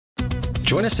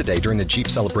Join us today during the Jeep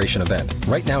Celebration event.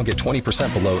 Right now, get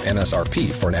 20% below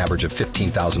MSRP for an average of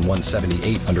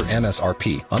 $15,178 under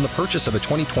MSRP on the purchase of a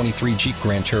 2023 Jeep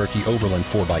Grand Cherokee Overland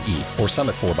 4xE or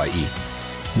Summit 4xE.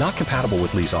 Not compatible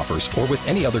with lease offers or with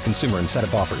any other consumer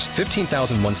incentive offers.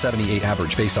 $15,178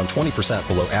 average based on 20%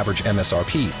 below average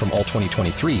MSRP from all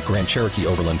 2023 Grand Cherokee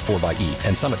Overland 4xE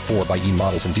and Summit 4xE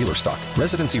models in dealer stock.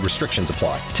 Residency restrictions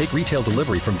apply. Take retail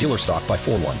delivery from dealer stock by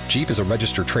 4/1. Jeep is a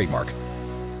registered trademark.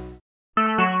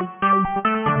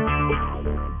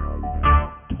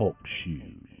 Talk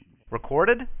shoes.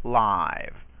 Recorded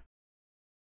live.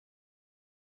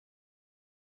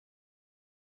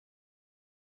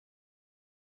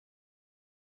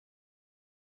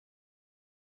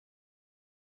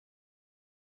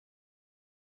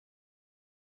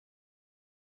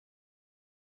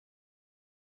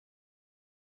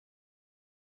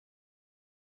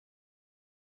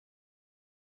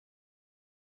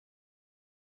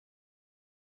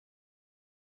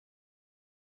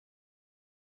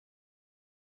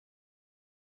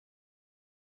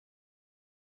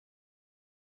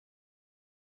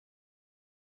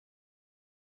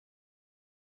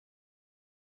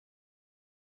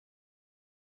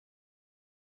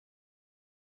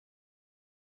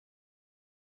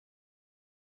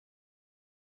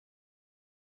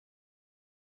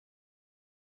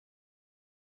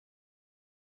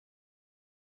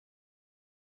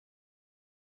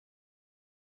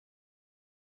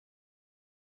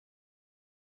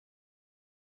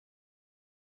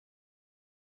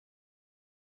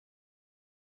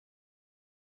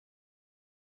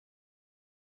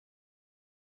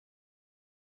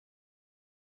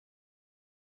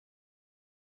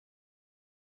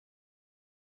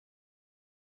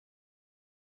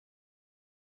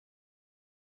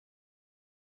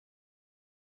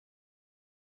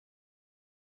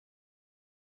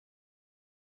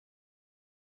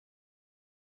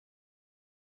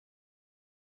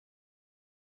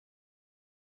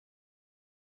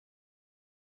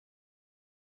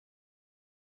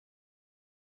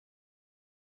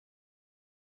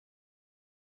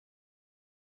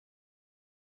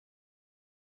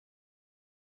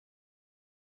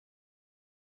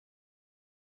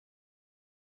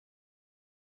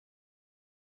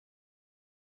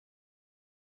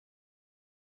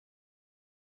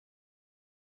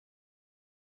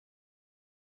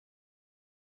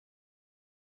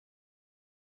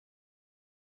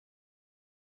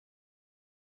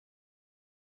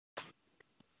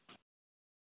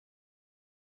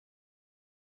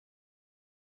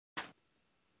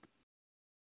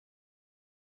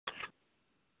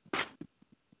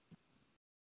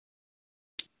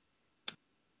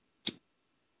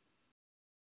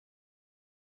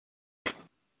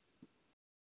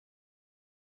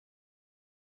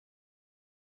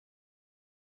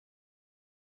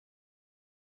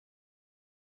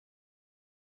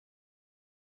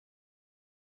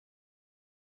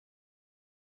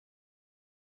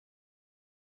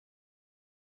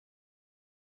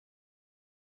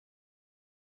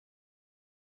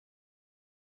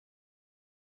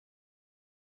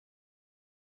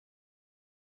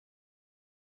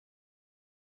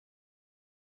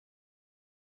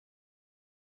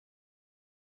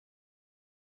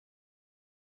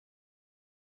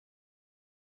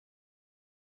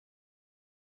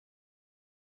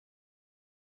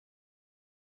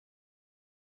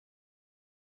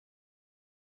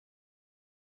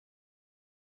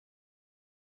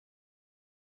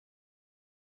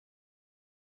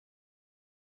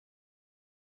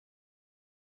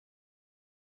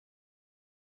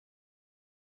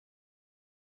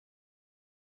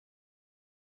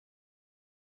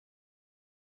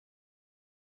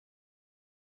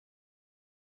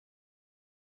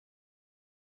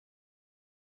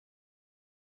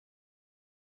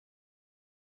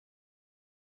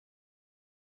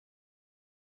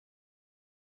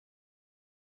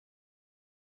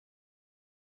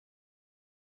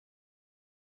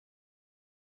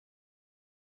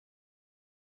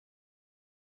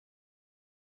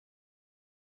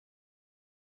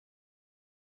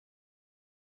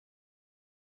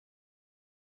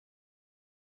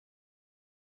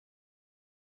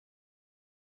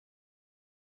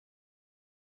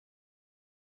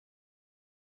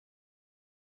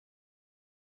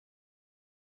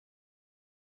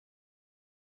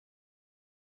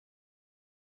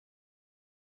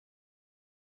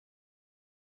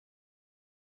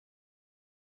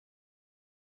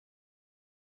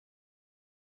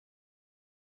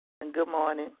 Good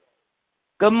morning.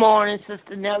 Good morning,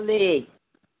 Sister Nellie.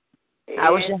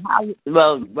 How was your holiday?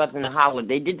 Well, it wasn't a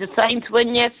holiday. Did the Saints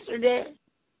win yesterday?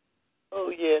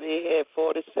 Oh, yeah, they had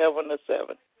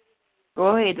 47-7.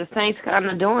 Go ahead. The Saints kind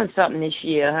of doing something this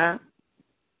year, huh?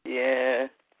 Yeah,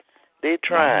 they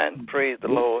trying. Praise the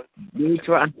Lord. They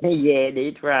trying. Yeah,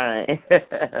 they trying.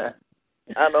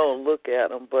 I don't look at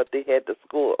them, but they had the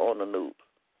score on the news.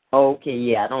 Okay,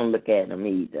 yeah, I don't look at them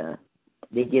either.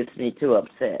 They gets me too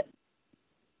upset.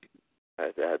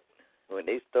 When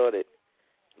they started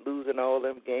losing all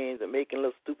them games and making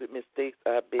little stupid mistakes,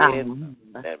 I've been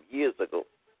them years ago.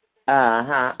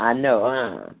 I know,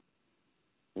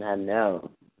 I know.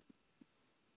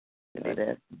 By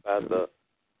the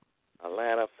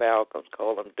Atlanta Falcons,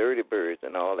 call them dirty birds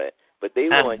and all that. But they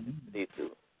won yesterday,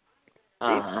 too.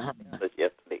 They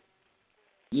yesterday.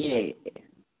 Yeah.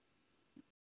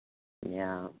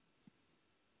 Yeah.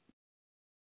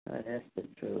 Oh, that's the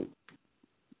truth.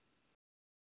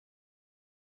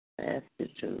 That's the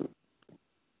truth.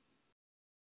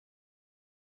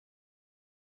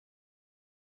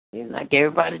 Seems like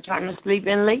everybody trying to sleep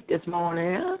in late this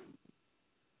morning, huh?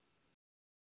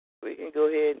 We can go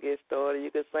ahead and get started. You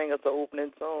can sing us an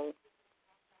opening song.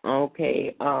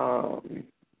 Okay, I'm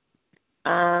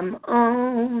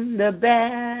on the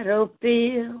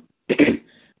battlefield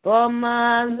for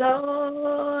my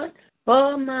Lord,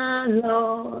 for my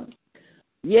Lord.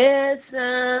 Yes,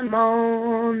 I'm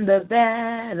on the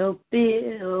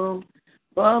battlefield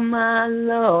for my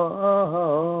Lord.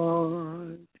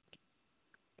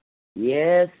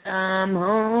 Yes, I'm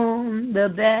on the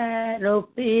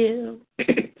battlefield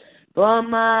for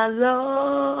my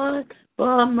Lord,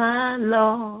 for my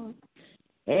Lord.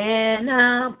 And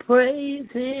I'll praise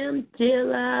him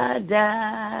till I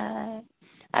die.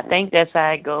 I think that's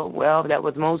how it goes. Well, that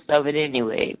was most of it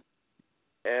anyway.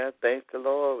 Yeah, thanks the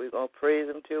Lord. We're going to praise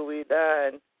him till we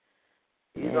die. And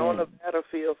he's on the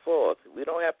battlefield for us. We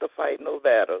don't have to fight no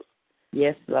battles.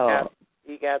 Yes, Lord.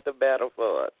 He got the battle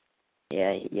for us.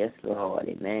 Yeah, yes, Lord.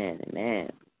 Amen,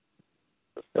 amen.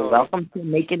 So welcome to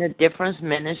Making a Difference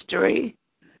Ministry.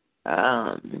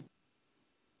 Well,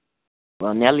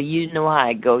 Nellie, you know how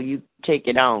it go. You take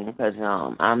it on, because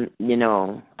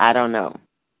I don't know.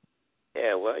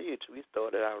 Yeah, well, we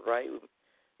started out right.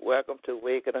 Welcome to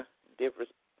Making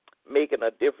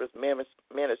a Difference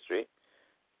Ministry.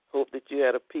 Hope that you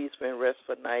had a peaceful and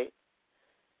restful night,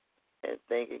 and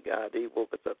thanking God that He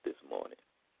woke us up this morning.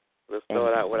 We'll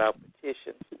start out with our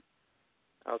petitions.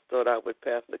 I'll start out with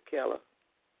Pastor Keller,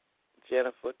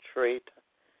 Jennifer, Trey,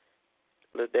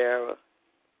 Ladera,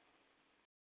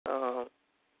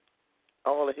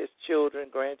 all of his children,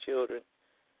 grandchildren,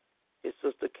 his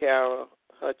sister Carol,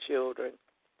 her children,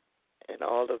 and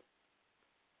all of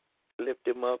lift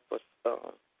him up for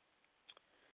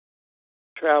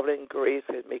traveling grace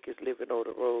and make his living on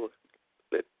the road.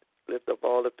 Lift up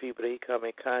all the people that he come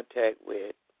in contact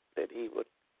with that he would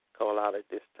call out at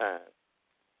this time.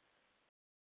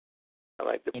 I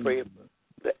like to pray for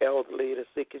the elderly, the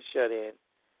sick and shut in,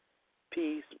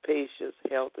 peace, patience,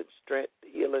 health, and strength,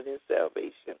 healing and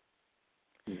salvation.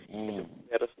 And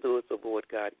better stewards of what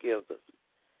God gives us.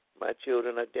 My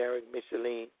children are Derek,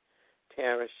 Micheline,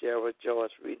 Terrence, Cheryl, Joyce,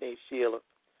 Renee, Sheila,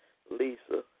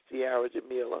 Lisa, Ciara,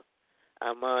 Jamila,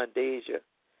 Armand, Deja,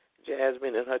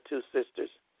 Jasmine and her two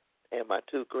sisters, and my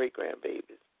two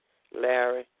great-grandbabies,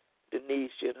 Larry,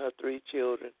 Denise and her three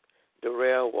children,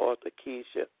 Darrell, Walter,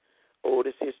 Keisha,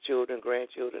 Otis, his children,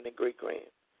 grandchildren, and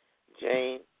great-grand,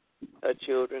 Jane, her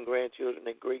children, grandchildren,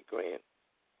 and great-grand,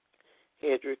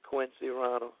 Hedrick, Quincy,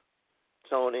 Ronald,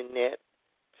 Tony, Nett,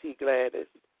 T. Gladys,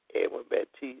 Edwin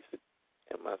Baptiste,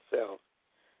 and myself,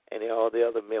 and all the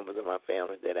other members of my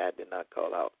family that I did not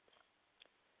call out.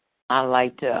 I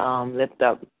like to lift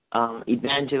up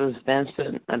Evangelist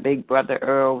Vincent, my big brother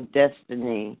Earl,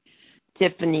 Destiny,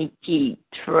 Tiffany Keat,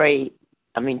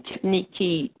 Tiffany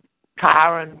Keat,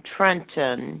 Kyron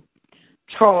Trenton,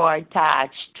 Troy, Taj,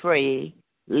 Trey,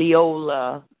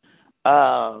 Leola,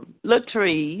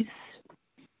 Latrice,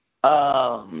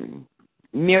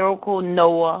 Miracle,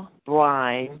 Noah,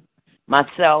 Brian,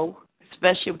 myself,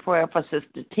 special prayer for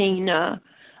Sister Tina,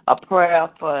 a prayer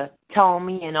for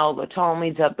Tommy and all the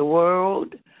Tommys of the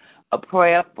world, a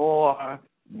prayer for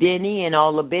Benny and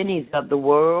all the Bennies of the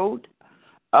world,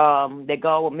 that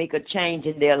God will make a change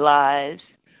in their lives.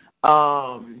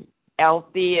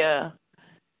 Althea,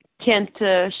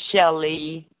 Kenta,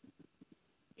 Shelley,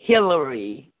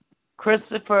 Hillary,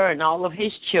 Christopher and all of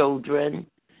his children,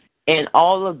 and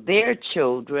all of their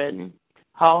children,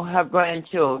 all her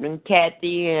grandchildren,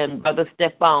 Kathy and Brother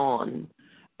Stefan,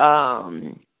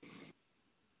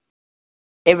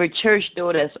 every church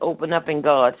door that's open up in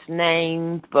God's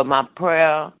name, for my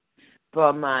prayer,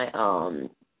 for my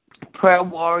prayer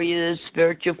warriors,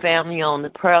 spiritual family on the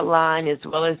prayer line, as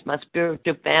well as my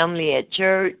spiritual family at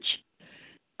church.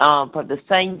 for the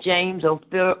St. James,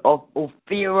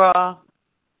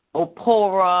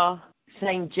 Opora,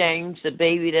 St. James, the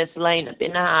baby that's laying up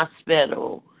in the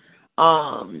hospital.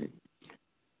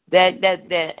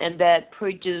 That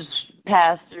preachers,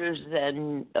 pastors,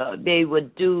 and they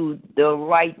would do the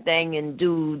right thing and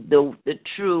do the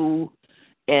true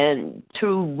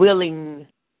willing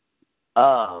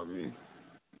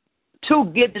to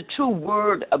give the true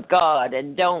word of God,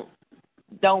 and don't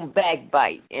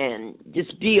backbite, and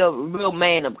just be a real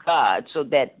man of God, so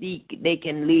that they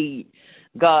can lead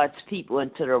God's people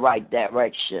into the right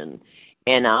direction.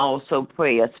 And I also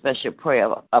pray a special prayer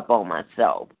upon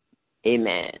myself.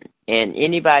 Amen. And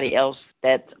anybody else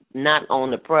that's not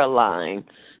on the prayer line,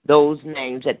 those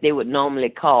names that they would normally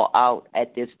call out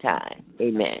at this time.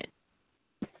 Amen.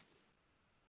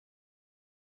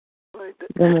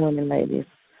 Good morning, ladies.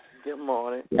 Good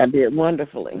morning. I did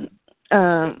wonderfully.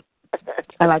 I'd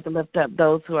like to lift up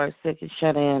those who are sick and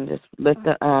shut in.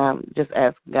 Just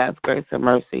ask God's grace and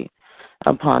mercy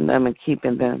upon them and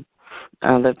keeping them.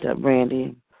 I lift up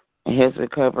Randy and his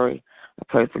recovery. I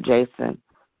pray for Jason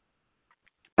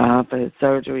for his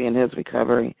surgery and his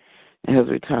recovery and his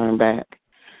return back.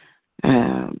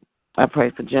 I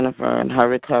pray for Jennifer and her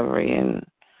recovery and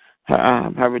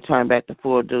her return back to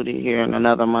full duty here in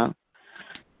another month.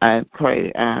 I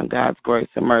pray God's grace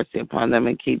and mercy upon them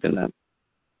and keeping them.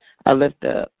 I lift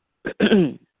up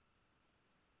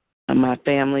my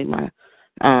family,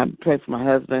 pray for my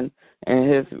husband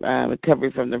and his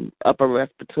recovery from the upper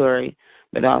respiratory,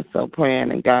 but also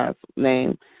praying in God's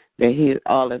name that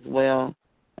all is well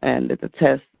and that the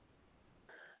test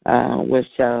will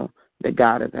show that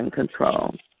God is in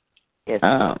control. Yes.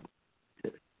 I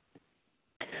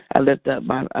lift up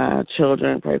my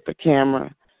children, pray for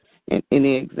Cameron and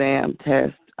any exam,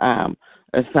 test,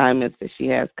 assignments that she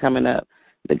has coming up,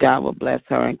 that God will bless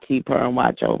her and keep her and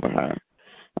watch over her.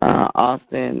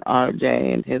 Austin,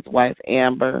 RJ, and his wife,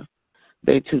 Amber,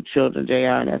 their 2 children, JR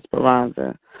and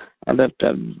Esperanza. I lift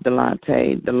up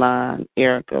Delonte, Delon,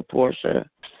 Erica, Portia,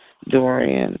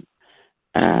 Dorian,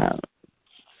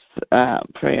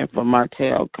 praying for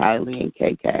Martell, Kylie, and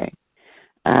KK.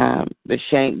 The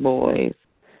Shank boys,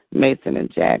 Mason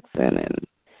and Jackson, and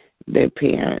their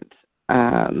parents,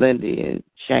 Lindy and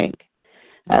Shank.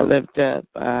 I lift up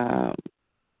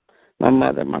my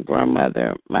mother, my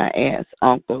grandmother, my aunts,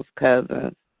 uncles,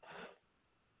 cousins.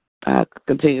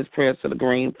 Continuous prayers for the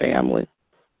Green family.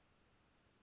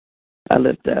 I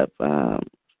lift up the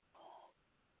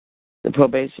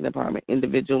probation department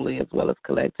individually as well as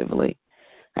collectively.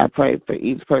 I pray for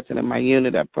each person in my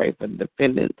unit. I pray for the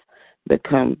defendants that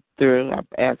come through. I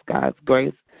ask God's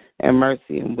grace and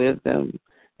mercy and wisdom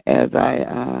as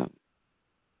I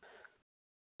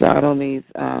start on these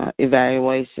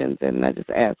evaluations, and I just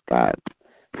ask God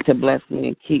to bless me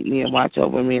and keep me and watch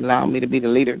over me, allow me to be the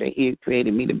leader that He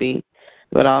created me to be,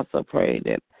 but also pray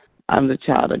that I'm the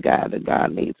child of God that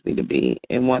God needs me to be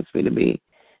and wants me to be.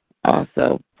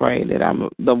 Also pray that I'm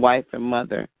the wife and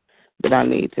mother that I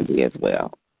need to be as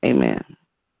well. Amen.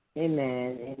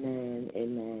 Amen. Amen.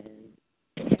 Amen.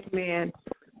 Amen.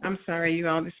 I'm sorry, you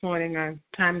all, this morning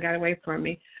time got away from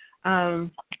me.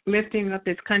 Lifting up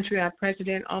this country, our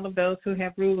president, all of those who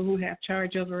have rule, who have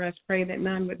charge over us, pray that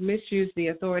none would misuse the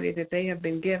authority that they have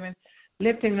been given.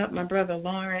 Lifting up my brother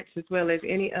Lawrence, as well as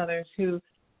any others who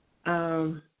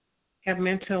have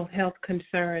mental health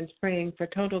concerns, praying for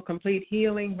total, complete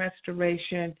healing,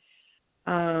 restoration,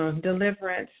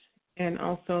 deliverance, and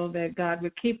also that God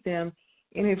would keep them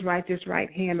in His righteous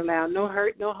right hand, allow no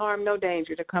hurt, no harm, no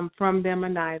danger to come from them or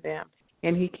nigh them.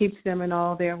 And He keeps them in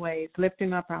all their ways.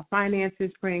 Lifting up our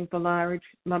finances, praying for large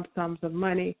lump sums of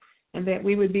money, and that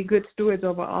we would be good stewards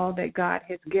over all that God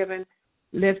has given.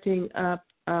 Lifting up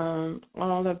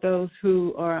all of those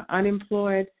who are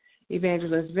unemployed,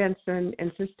 Evangelist Vincent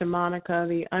and Sister Monica,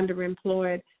 the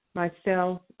underemployed,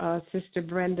 myself, Sister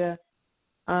Brenda,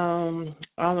 all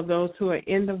of those who are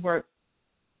in the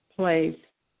workplace,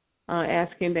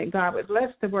 asking that God would bless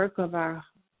the work of our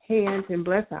hands and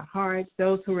bless our hearts.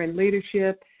 Those who are in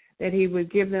leadership, that He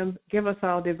would give us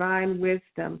all divine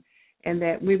wisdom, and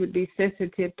that we would be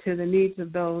sensitive to the needs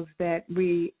of those that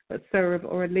we serve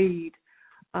or lead,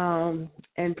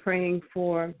 and praying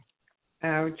for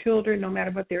our children, no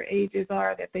matter what their ages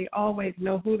are, that they always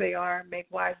know who they are, make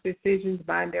wise decisions,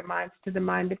 bind their minds to the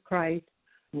mind of Christ.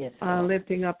 Yes.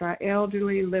 Lifting up our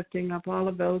elderly, lifting up all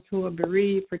of those who are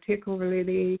bereaved,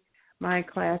 particularly my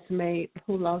classmate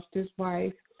who lost his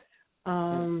wife,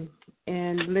 and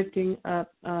lifting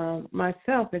up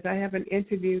myself as I have an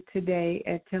interview today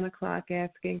at 10 o'clock,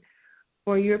 asking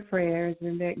for your prayers,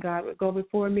 and that God would go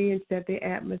before me and set the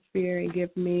atmosphere and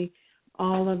give me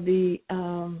all of the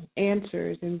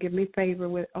answers and give me favor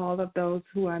with all of those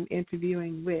who I'm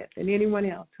interviewing with, and anyone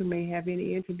else who may have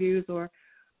any interviews or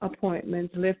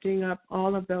appointments, lifting up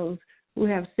all of those who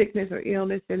have sickness or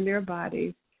illness in their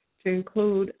bodies, to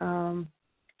include all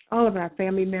of our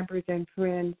family members and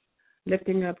friends,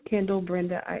 lifting up Kendall,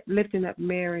 Brenda, lifting up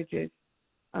marriages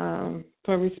for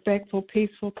respectful,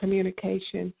 peaceful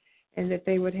communication, and that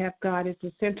they would have God as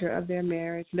the center of their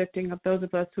marriage, lifting up those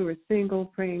of us who are single,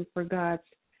 praying for God's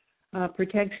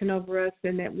protection over us,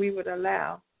 and that we would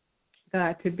allow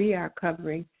God to be our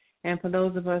covering. And for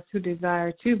those of us who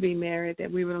desire to be married,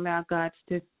 that we would allow God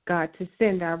to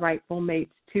send our rightful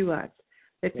mates to us.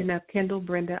 Lifting up Kendall,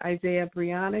 Brenda, Isaiah,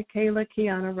 Brianna, Kayla,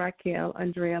 Kiana, Raquel,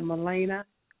 Andrea, Melena,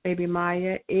 baby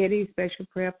Maya, Eddie, special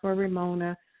prayer for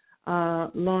Ramona,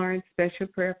 Lawrence, special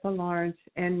prayer for Lawrence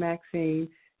and Maxine,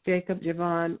 Jacob,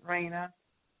 Javon, Raina,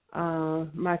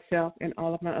 myself, and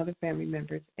all of my other family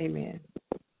members. Amen.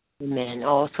 Amen.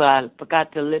 Also, I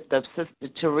forgot to lift up Sister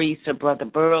Teresa, Brother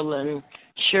Berlin,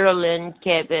 Sherlyn,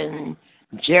 Kevin,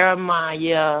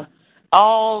 Jeremiah,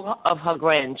 all of her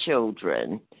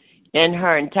grandchildren, and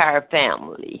her entire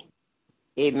family.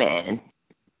 Amen.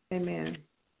 Amen.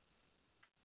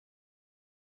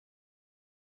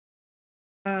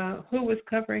 Who was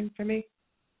covering for me?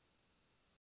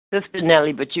 Sister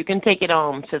Nellie, but you can take it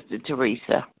on, Sister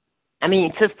Teresa.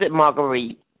 Sister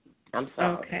Marguerite. I'm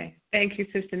sorry. Okay. Thank you,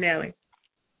 Sister Nellie.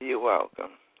 You're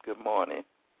welcome. Good morning.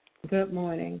 Good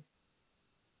morning.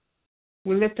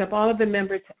 We lift up all of the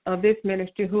members of this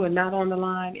ministry who are not on the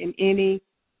line, and any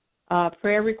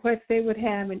prayer requests they would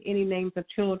have, and any names of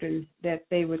children that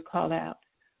they would call out.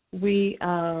 We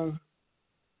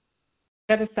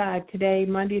set aside today,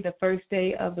 Monday, the first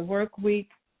day of the work week,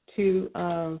 to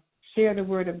share the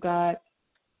Word of God,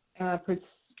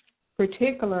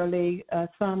 particularly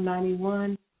Psalm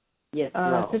 91. Yes,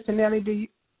 Lord. Sister Nellie,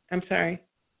 I'm sorry.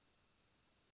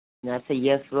 And I say,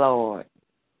 yes, Lord.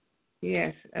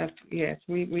 Yes, yes.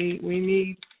 We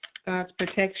need God's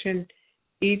protection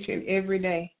each and every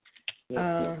day.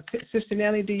 Yes. Sister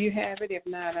Nellie, do you have it? If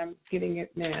not, I'm getting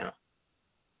it now.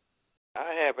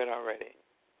 I have it already.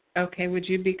 Okay, would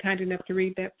you be kind enough to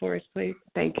read that for us, please?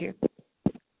 Thank you.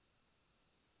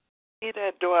 He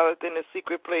that dwelleth in the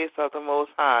secret place of the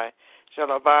Most High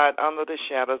shall abide under the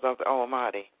shadows of the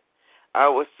Almighty. I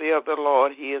will say of the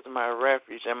Lord, He is my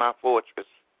refuge and my fortress.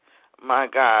 My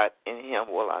God, in Him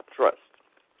will I trust.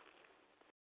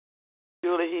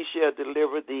 Surely He shall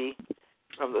deliver thee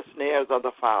from the snares of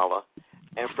the fowler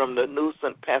and from the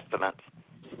noisome pestilence.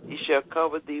 He shall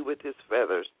cover thee with His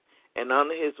feathers, and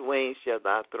under His wings shalt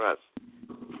thou trust.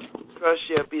 Trust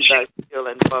shall be thy shield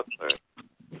and buckler.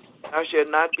 Thou shalt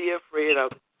not be afraid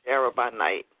of the terror by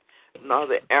night, nor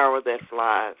the arrow that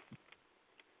flies,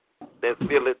 that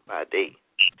filleth by day,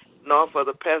 nor for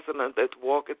the pestilence that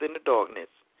walketh in the darkness,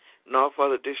 nor for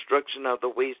the destruction of the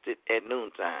wasted at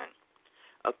noontime.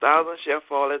 1,000 shall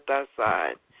fall at thy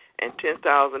side, and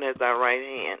 10,000 at thy right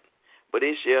hand, but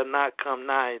it shall not come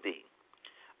nigh thee.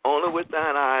 Only with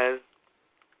thine eyes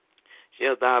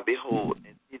shalt thou behold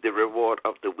and see the reward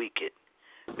of the wicked,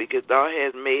 because thou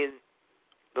hast made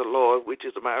the Lord, which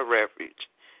is my refuge,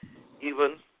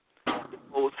 even the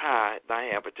Most High thy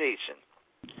habitation.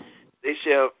 There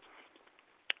shall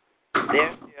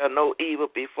no evil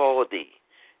befall thee,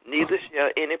 neither shall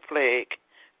any plague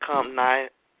come nigh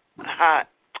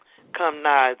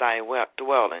thy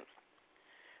dwelling.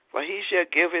 For He shall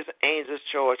give His angels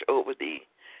charge over thee,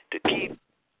 to keep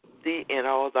thee in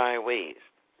all thy ways.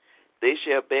 They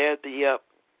shall bear thee up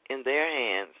in their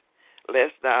hands,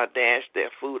 lest thou dash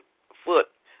their foot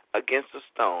against a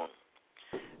stone.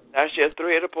 Thou shalt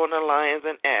tread upon the lions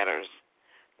and adders.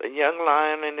 The young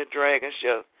lion and the dragon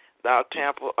shall thou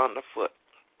trample under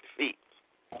feet.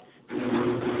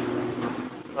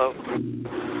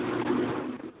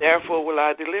 Therefore will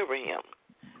I deliver him.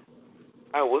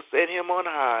 I will set him on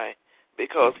high,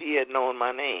 because he had known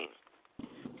my name.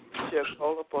 He shall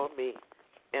call upon me,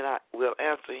 and I will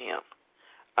answer him.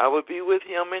 I will be with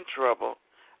him in trouble.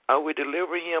 I will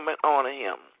deliver him and honor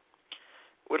him.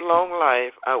 With long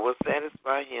life I will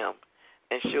satisfy him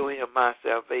and show him my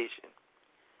salvation.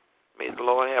 May the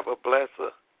Lord have a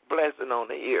blessing on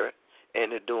the ear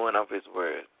and the doing of His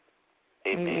word.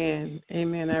 Amen.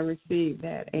 Amen. I receive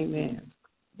that. Amen.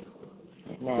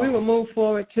 Amen. We will move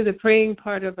forward to the praying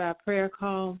part of our prayer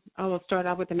call. I will start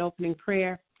out with an opening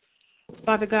prayer.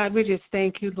 Father God, we just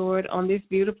thank you, Lord, on this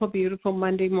beautiful, beautiful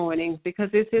Monday morning, because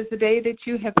this is the day that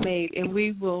you have made, and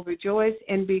we will rejoice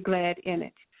and be glad in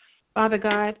it. Father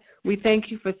God, we thank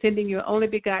you for sending your only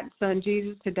begotten Son,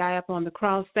 Jesus, to die upon the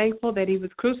cross, thankful that He was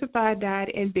crucified,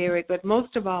 died, and buried, but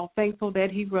most of all, thankful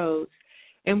that He rose.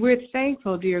 And we're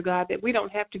thankful, dear God, that we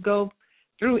don't have to go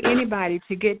through anybody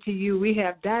to get to you. We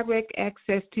have direct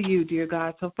access to you, dear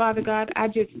God. So, Father God, I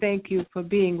just thank you for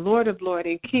being Lord of Lords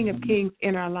and King of Kings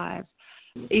in our lives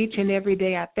each and every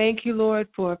day. I thank you, Lord,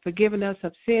 for forgiving us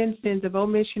of sins of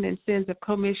omission and sins of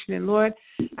commission. And, Lord,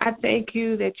 I thank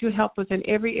you that you help us in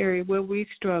every area where we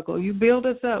struggle. You build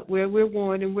us up where we're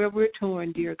worn and where we're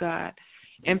torn, dear God.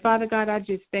 And, Father God, I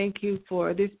just thank you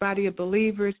for this body of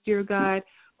believers, dear God,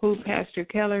 who Pastor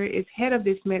Keller is head of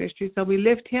this ministry. So we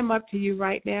lift him up to you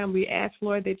right now, and we ask,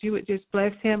 Lord, that you would just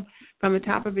bless him from the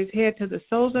top of his head to the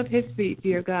soles of his feet,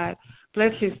 dear God.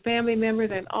 Bless his family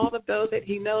members and all of those that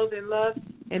he knows and loves.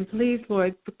 And please,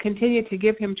 Lord, continue to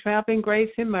give him traveling grace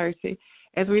and mercy,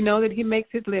 as we know that he makes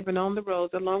his living on the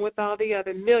roads along with all the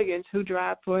other millions who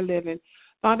drive for a living.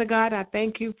 Father God, I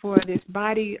thank you for this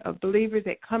body of believers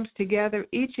that comes together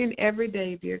each and every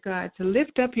day, dear God, to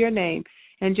lift up your name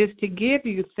and just to give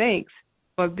you thanks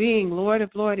for being Lord of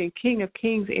Lords and King of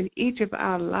Kings in each of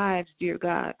our lives, dear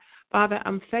God. Father,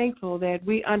 I'm thankful that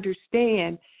we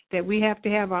understand that we have to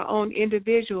have our own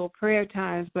individual prayer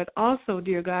times, but also,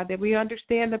 dear God, that we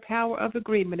understand the power of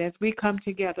agreement as we come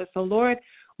together. So, Lord,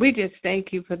 we just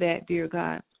thank you for that, dear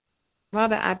God.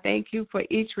 Father, I thank you for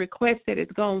each request that has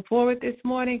gone forward this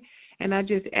morning, and I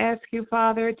just ask you,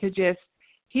 Father, to just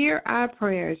hear our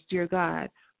prayers, dear God.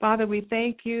 Father, we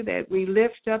thank you that we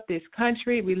lift up this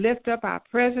country, we lift up our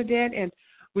president, and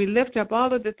we lift up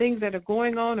all of the things that are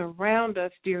going on around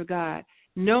us, dear God,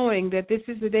 knowing that this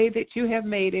is the day that you have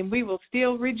made, and we will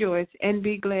still rejoice and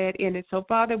be glad in it. So,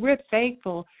 Father, we're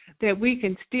thankful that we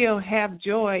can still have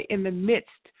joy in the midst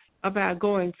of our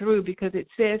going through, because it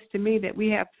says to me that we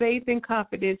have faith and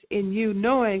confidence in you,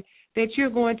 knowing that you're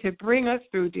going to bring us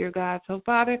through, dear God. So,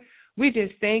 Father, we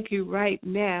just thank you right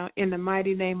now in the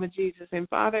mighty name of Jesus. And,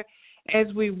 Father, as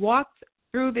we walk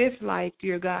through this life,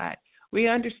 dear God, we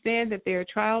understand that there are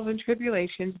trials and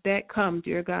tribulations that come,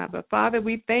 dear God. But, Father,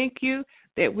 we thank you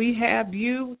that we have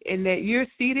you and that you're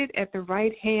seated at the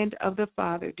right hand of the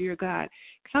Father, dear God,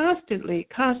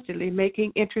 constantly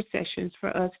making intercessions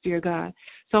for us, dear God.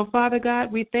 So, Father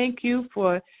God, we thank you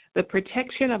for the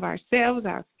protection of ourselves,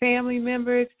 our family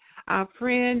members, our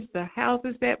friends, the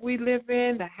houses that we live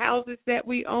in, the houses that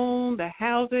we own, the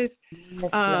houses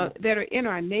that are in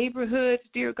our neighborhoods,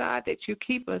 dear God, that you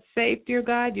keep us safe, dear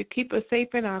God. You keep us safe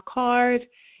in our cars,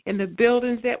 in the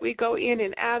buildings that we go in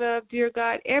and out of, dear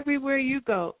God. Everywhere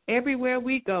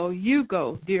we go, you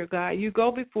go, dear God. You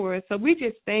go before us. So we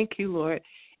just thank you, Lord,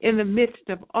 in the midst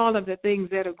of all of the things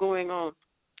that are going on.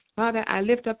 Father, I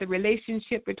lift up the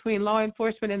relationship between law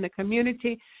enforcement and the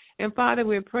community. And, Father,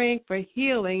 we're praying for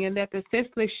healing and that the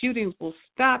senseless shootings will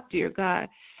stop, dear God.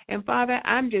 And, Father,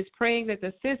 I'm just praying that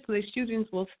the senseless shootings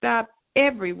will stop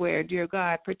everywhere, dear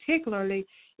God, particularly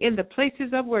in the places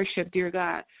of worship, dear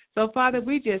God. So, Father,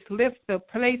 we just lift the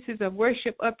places of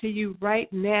worship up to you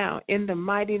right now in the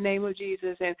mighty name of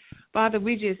Jesus. And, Father,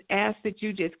 we just ask that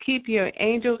you just keep your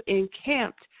angels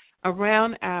encamped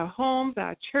around our homes,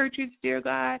 our churches, dear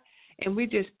God. And we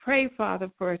just pray,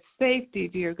 Father, for safety,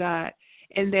 dear God.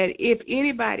 And that if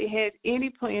anybody has any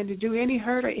plan to do any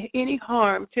hurt or any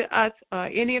harm to us,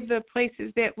 any of the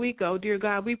places that we go, dear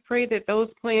God, we pray that those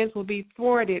plans will be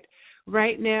thwarted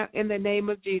right now in the name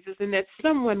of Jesus, and that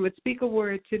someone would speak a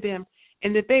word to them,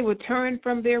 and that they would turn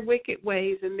from their wicked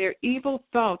ways and their evil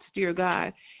thoughts, dear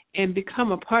God, and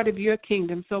become a part of your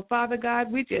kingdom. So, Father God,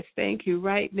 we just thank you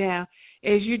right now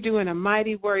as you're doing a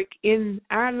mighty work in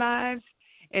our lives,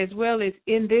 as well as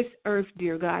in this earth,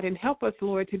 dear God. And help us,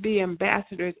 Lord, to be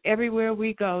ambassadors everywhere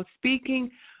we go, speaking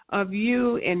of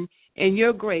you and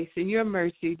your grace and your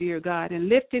mercy, dear God, and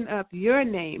lifting up your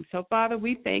name. So, Father,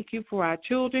 we thank you for our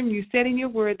children. You said in your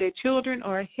word that children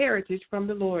are a heritage from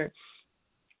the Lord.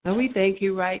 And we thank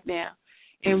you right now.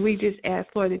 And we just ask,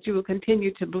 Lord, that you will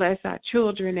continue to bless our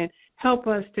children and help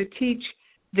us to teach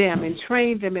them and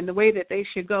train them in the way that they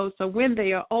should go, so when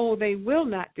they are old, they will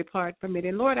not depart from it.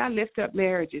 And, Lord, I lift up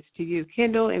marriages to you,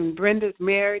 Kendall and Brenda's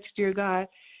marriage, dear God,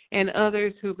 and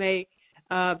others who may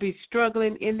be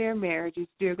struggling in their marriages,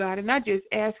 dear God. And I just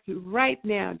ask you right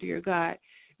now, dear God,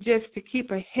 just to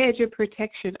keep a hedge of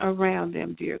protection around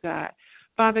them, dear God.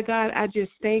 Father God, I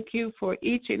just thank you for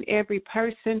each and every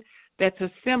person that's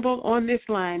assembled on this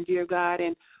line, dear God,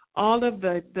 and all of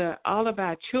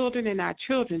our children and our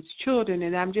children's children,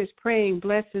 and I'm just praying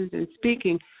blessings and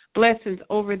speaking blessings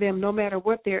over them no matter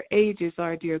what their ages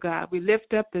are, dear God. We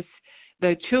lift up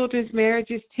the children's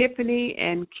marriages, Tiffany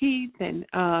and Keith and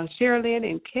Sherilyn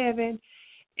and Kevin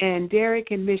and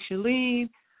Derek and Micheline,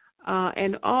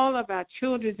 and all of our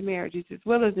children's marriages, as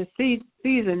well as the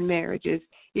seasoned marriages,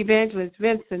 Evangelist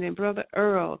Vincent and Brother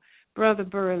Earl, Brother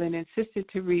Berlin and Sister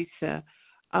Teresa,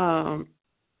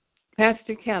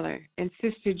 Pastor Keller and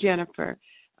Sister Jennifer,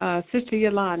 Sister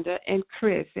Yolanda and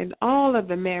Chris, and all of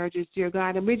the marriages, dear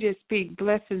God. And we just speak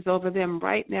blessings over them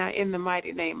right now in the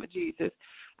mighty name of Jesus.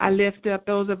 I lift up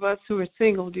those of us who are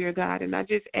single, dear God, and I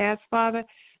just ask, Father,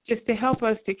 just to help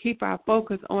us to keep our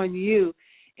focus on you,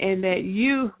 and that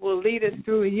you will lead us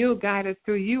through and you'll guide us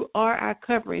through. You are our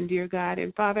covering, dear God.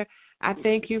 And, Father, I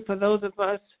thank you for those of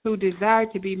us who desire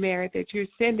to be married, that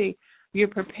you're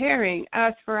preparing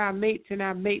us for our mates and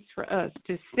our mates for us,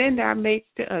 to send our mates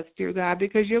to us, dear God,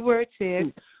 because your word says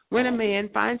when a man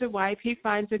finds a wife, he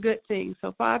finds a good thing.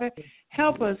 So, Father,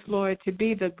 help us, Lord, to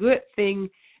be the good thing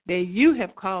that you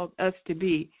have called us to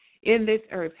be in this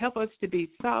earth. Help us to be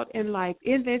salt and life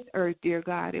in this earth, dear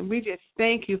God. And we just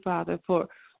thank you, Father, for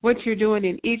what you're doing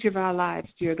in each of our lives,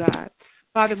 dear God.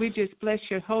 Father, we just bless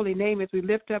your holy name as we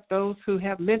lift up those who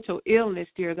have mental illness,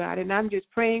 dear God. And I'm just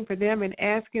praying for them and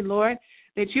asking, Lord,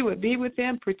 that you would be with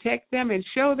them, protect them, and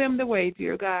show them the way,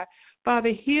 dear God. Father,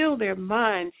 heal their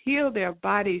minds, heal their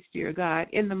bodies, dear God,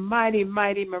 in the mighty,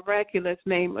 mighty, miraculous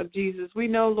name of Jesus. We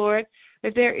know, Lord,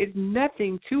 that there is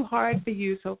nothing too hard for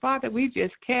you. So, Father, we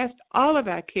just cast all of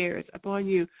our cares upon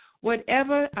you.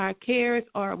 Whatever our cares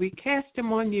are, we cast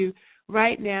them on you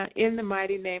right now in the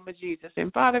mighty name of Jesus.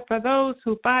 And, Father, for those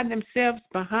who find themselves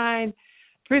behind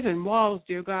prison walls,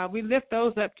 dear God, we lift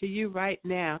those up to you right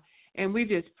now. And we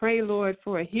just pray, Lord,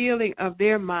 for a healing of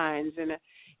their minds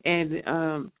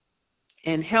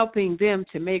and helping them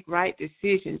to make right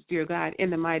decisions, dear God, in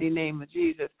the mighty name of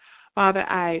Jesus. Father,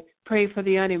 I pray for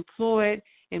the unemployed,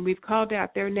 and we've called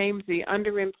out their names, the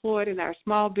underemployed and our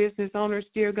small business owners,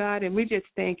 dear God, and we just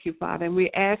thank you, Father. And we're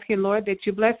asking, Lord, that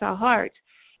you bless our hearts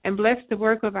and bless the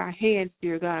work of our hands,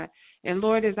 dear God. And,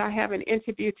 Lord, as I have an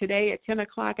interview today at 10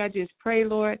 o'clock, I just pray,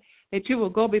 Lord, that you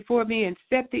will go before me and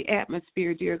set the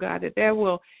atmosphere, dear God, that there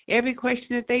will, every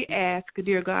question that they ask,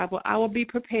 dear God, I will be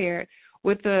prepared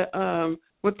with the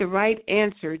right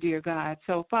answer, dear God.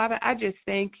 So, Father, I just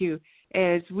thank you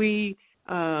as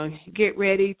I get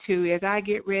ready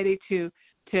to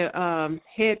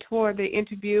head toward the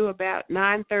interview about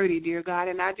 9:30, dear God.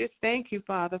 And I just thank you,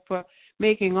 Father, for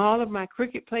making all of my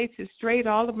crooked places straight,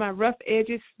 all of my rough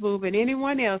edges smooth, and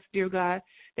anyone else, dear God,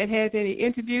 that has any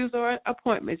interviews or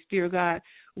appointments, dear God,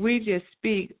 we just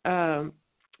speak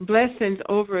blessings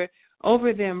over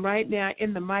them right now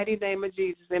in the mighty name of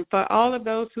Jesus. And for all of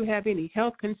those who have any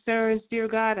health concerns, dear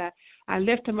God, I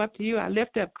lift them up to you. I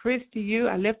lift up Chris to you.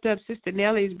 I lift up Sister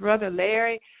Nellie's brother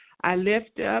Larry. I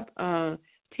lift up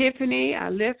Tiffany. I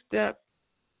lift up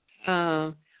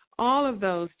all of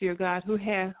those, dear God, who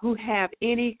have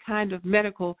any kind of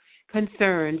medical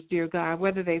concerns, dear God,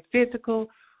 whether they're physical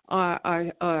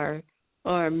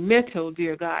or mental,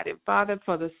 dear God. And, Father,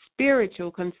 for the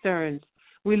spiritual concerns,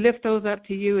 we lift those up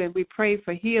to you, and we pray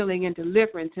for healing and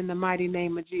deliverance in the mighty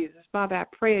name of Jesus. Father, I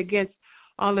pray against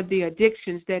all of the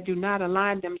addictions that do not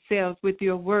align themselves with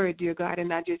your word, dear God,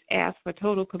 and I just ask for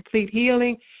total, complete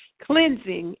healing,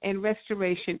 cleansing, and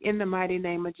restoration in the mighty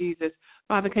name of Jesus.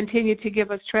 Father, continue to give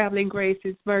us traveling grace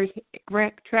and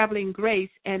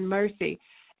mercy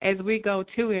as we go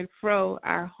to and fro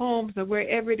our homes or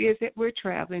wherever it is that we're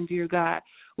traveling, dear God.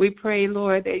 We pray,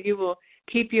 Lord, that you will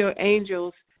keep your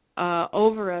angels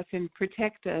over us and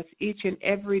protect us each and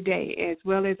every day, as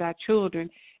well as our children,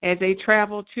 as they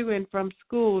travel to and from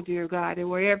school, dear God, and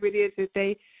wherever it is that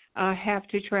they have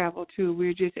to travel to.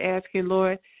 We're just asking,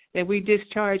 Lord, that we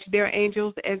discharge their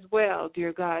angels as well,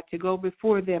 dear God, to go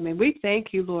before them. And we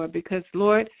thank you, Lord, because,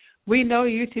 Lord, we know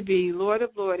you to be Lord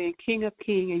of Lords and King of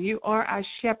Kings, and you are our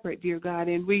shepherd, dear God,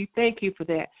 and we thank you for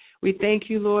that. We thank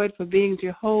you, Lord, for being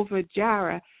Jehovah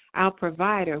Jireh, our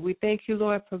provider. We thank you,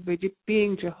 Lord, for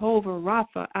being Jehovah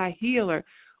Rapha, our healer.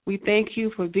 We thank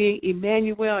you for being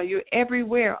Emmanuel. You're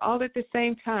everywhere, all at the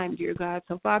same time, dear God.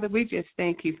 So, Father, we just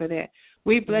thank you for that.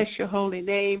 We bless your holy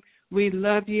name. We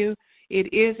love you.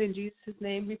 It is in Jesus'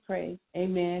 name we pray.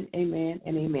 Amen, amen,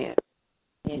 and amen.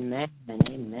 Amen,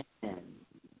 amen.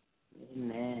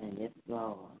 Amen. Yes,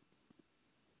 Lord.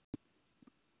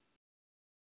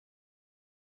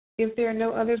 If there are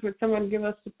no others, would someone give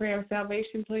us the prayer of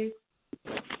salvation, please?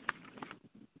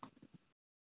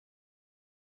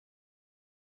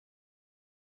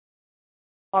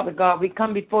 Father God, we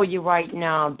come before you right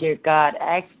now, dear God,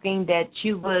 asking that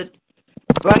you would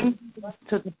bring us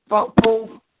to the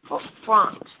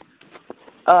front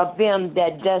of them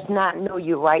that does not know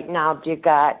you right now, dear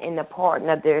God, in the pardon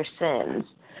of their sins.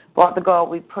 Father God,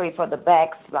 we pray for the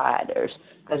backsliders,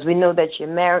 because we know that you're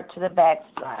married to the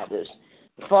backsliders.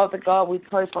 Father God, we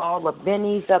pray for all the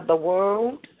Bennies of the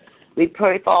world. We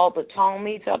pray for all the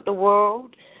Tomies of the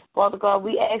world. Father God,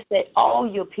 we ask that all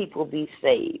your people be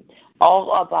saved,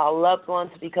 all of our loved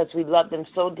ones, because we love them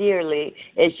so dearly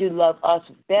as you love us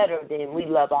better than we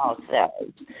love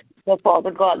ourselves. So,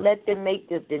 Father God, let them make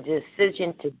the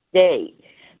decision today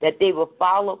that they will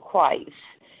follow Christ,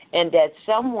 and that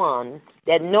someone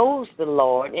that knows the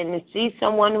Lord and sees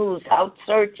someone who's out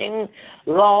searching,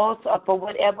 lost, or for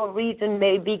whatever reason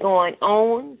may be going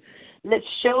on, let's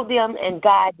show them and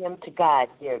guide them to God,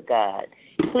 dear God.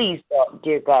 Please,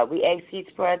 dear God, we ask these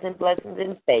prayers and blessings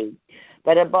in faith.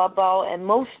 But above all and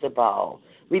most of all,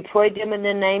 we pray them in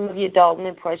the name of your darling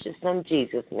and precious Son,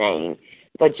 Jesus' name.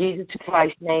 For Jesus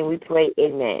Christ's name we pray,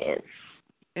 amen.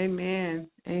 Amen.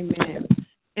 Amen.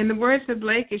 In the words of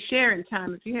Blake, it's sharing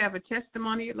time. If you have a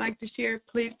testimony you'd like to share,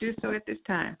 please do so at this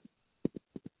time.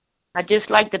 I'd just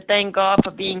like to thank God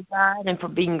for being God and for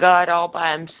being God all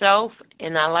by himself.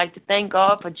 And I'd like to thank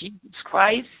God for Jesus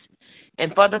Christ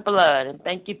and for the blood. And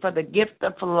thank you for the gift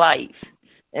of life.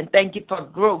 And thank you for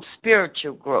growth,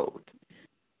 spiritual growth.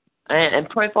 And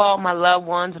pray for all my loved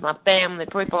ones, my family.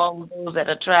 Pray for all those that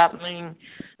are traveling,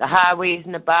 the highways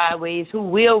and the byways, who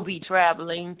will be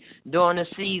traveling during the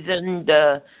season,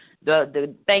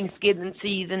 the Thanksgiving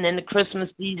season and the Christmas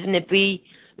season. If we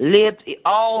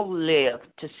all live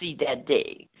to see that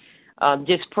day.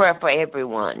 Just prayer for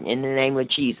everyone. In the name of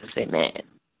Jesus, amen.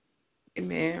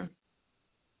 Amen.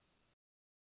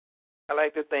 I'd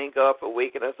like to thank God for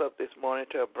waking us up this morning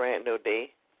to a brand new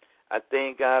day. I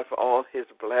thank God for all his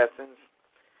blessings,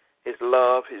 his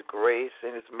love, his grace,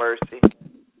 and his mercy.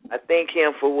 I thank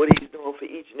him for what he's doing for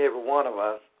each and every one of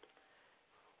us.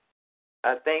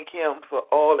 I thank him for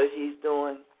all that he's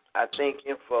doing. I thank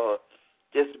him for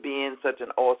just being such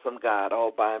an awesome God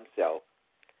all by himself.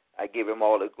 I give him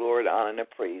all the glory, the honor, and the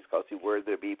praise because he's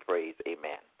worthy to be praised.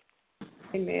 Amen.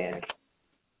 Amen.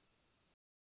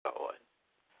 Lord.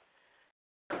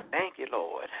 Thank you,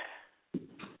 Lord.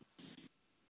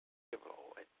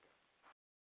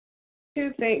 To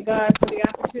thank God for the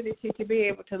opportunity to be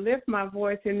able to lift my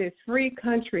voice in this free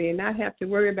country and not have to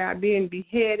worry about being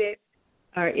beheaded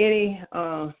or any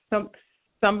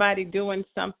somebody doing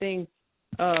something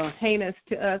heinous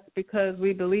to us because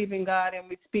we believe in God and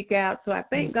we speak out. So I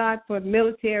thank God for the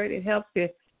military. It helps to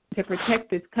protect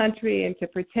this country and to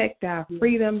protect our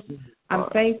freedoms. I'm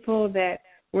thankful that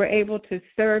we're able to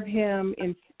serve him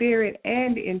in spirit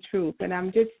and in truth. And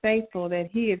I'm just thankful that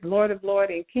he is Lord of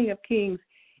Lords and King of Kings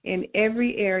in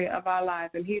every area of our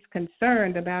lives. And he's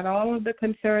concerned about all of the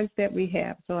concerns that we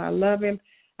have. So I love him.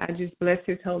 I just bless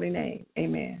his holy name.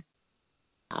 Amen.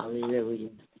 Hallelujah.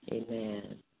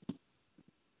 Amen.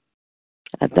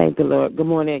 I thank the Lord. Good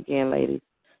morning again, ladies.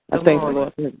 I thank the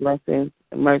Lord for his blessings,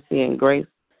 mercy, and grace,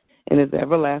 and his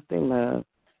everlasting love.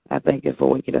 I thank him for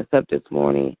waking us up this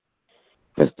morning,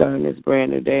 for starting this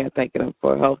brand new day. I thank him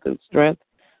for health and strength,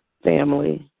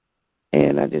 family,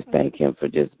 and I just thank him for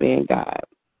just being God.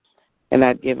 And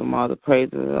I give him all the praise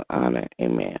and the honor.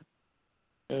 Amen.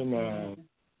 Amen.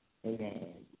 Amen.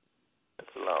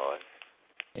 Lord.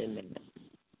 Amen.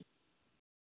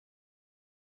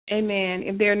 Amen.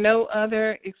 If there are no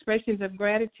other expressions of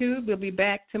gratitude, we'll be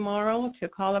back tomorrow to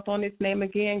call upon his name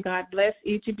again. God bless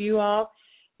each of you all.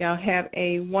 Y'all have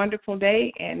a wonderful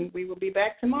day, and we will be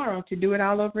back tomorrow to do it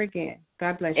all over again.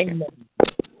 God bless you. Amen.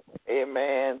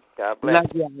 Amen. God bless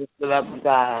you. Love you,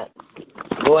 God.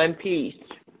 Go in peace.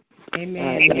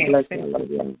 Amen. God bless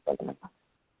you.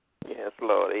 Yes,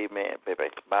 Lord. Amen, baby.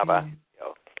 Bye-bye.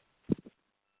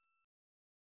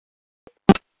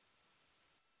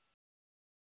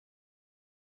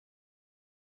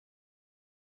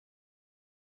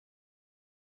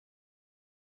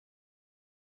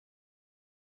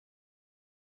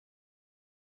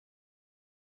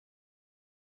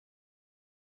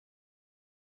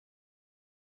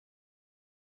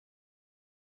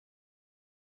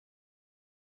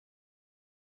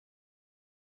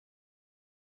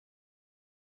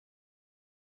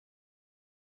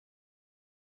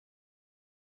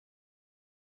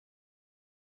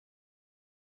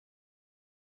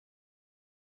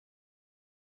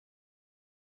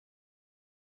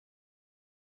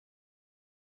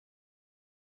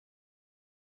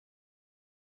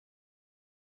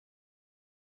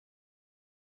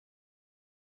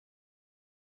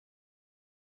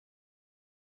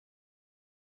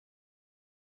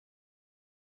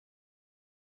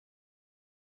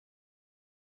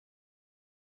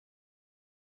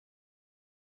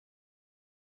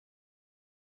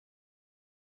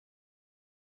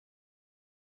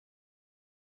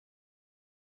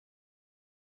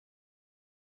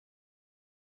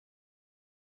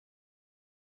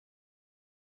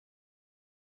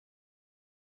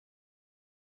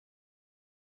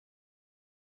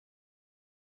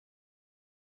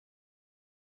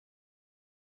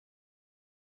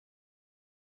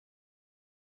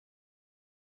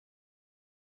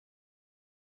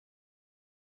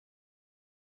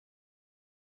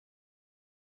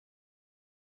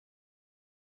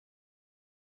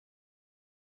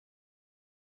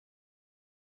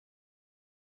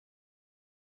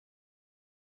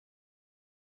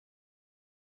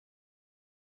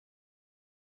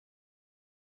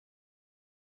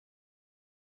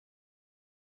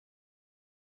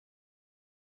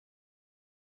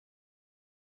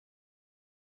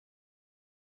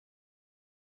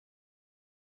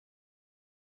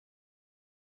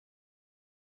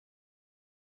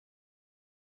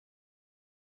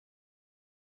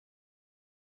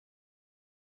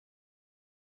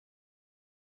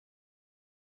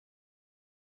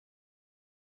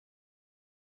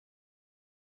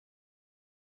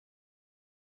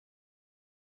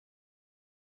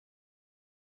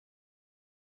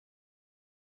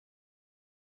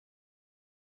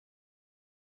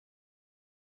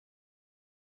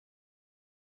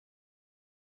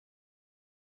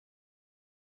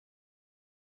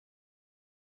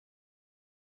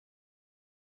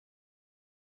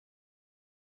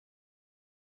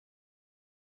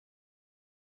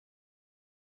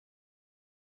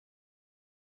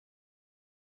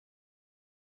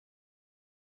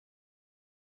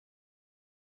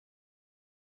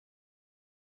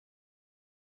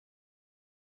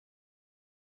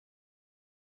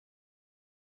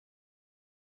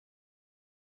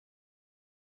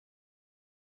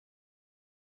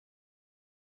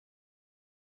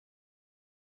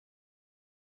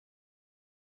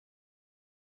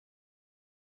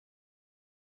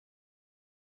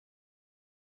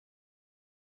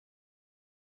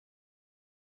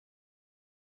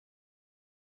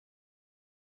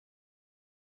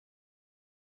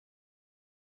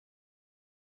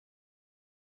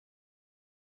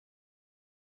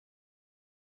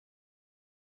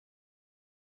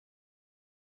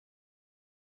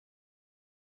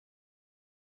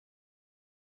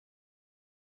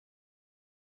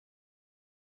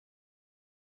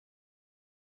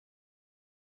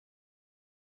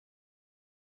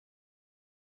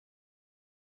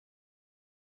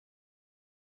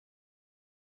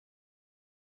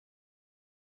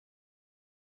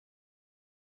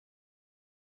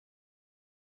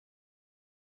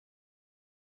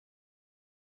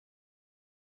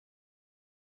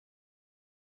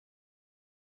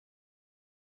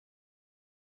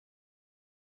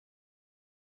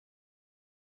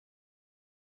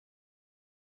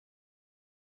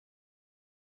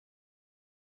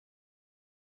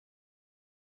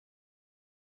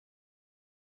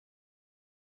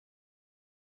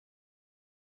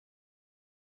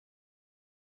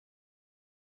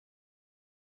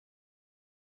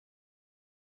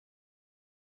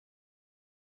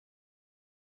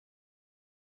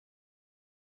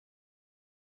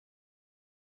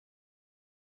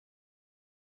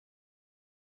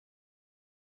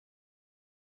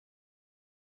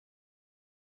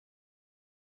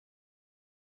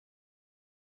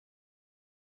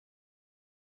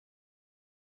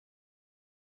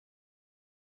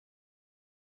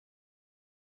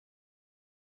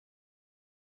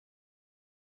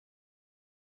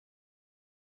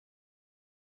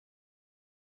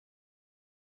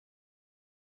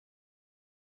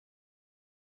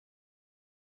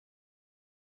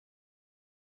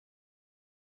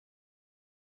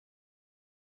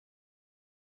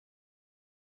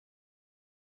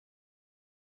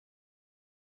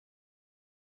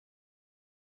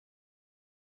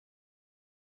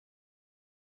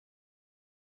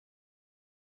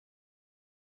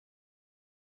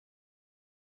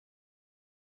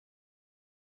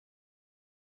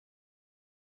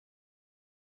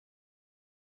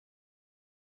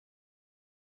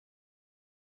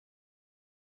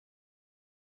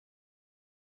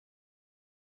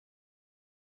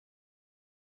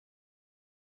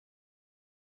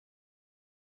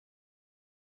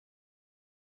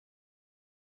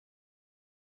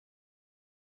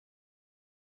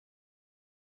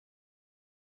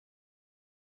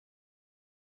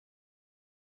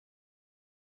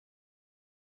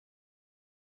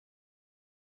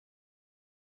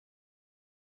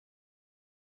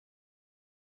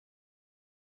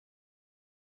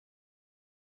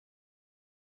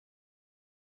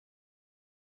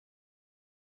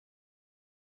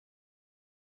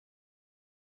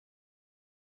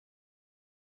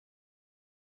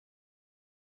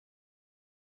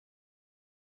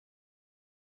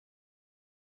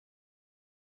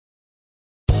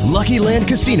 Lucky Land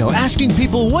Casino, asking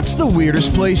people, what's the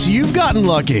weirdest place you've gotten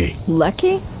lucky?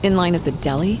 Lucky? In line at the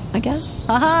deli, I guess?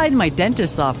 Aha, in my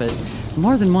dentist's office.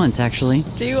 More than once, actually.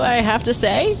 Do I have to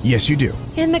say? Yes, you do.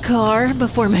 In the car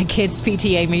before my kids'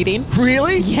 PTA meeting.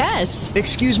 Really? Yes.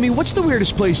 Excuse me, what's the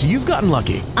weirdest place you've gotten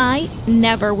lucky? I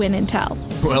never win and tell.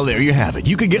 Well, there you have it.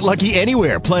 You can get lucky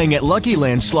anywhere, playing at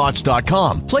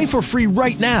LuckyLandSlots.com. Play for free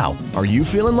right now. Are you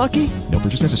feeling lucky? No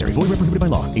purchase necessary. Void where prohibited by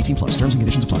law. 18+. Terms and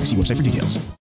conditions apply. See website for details.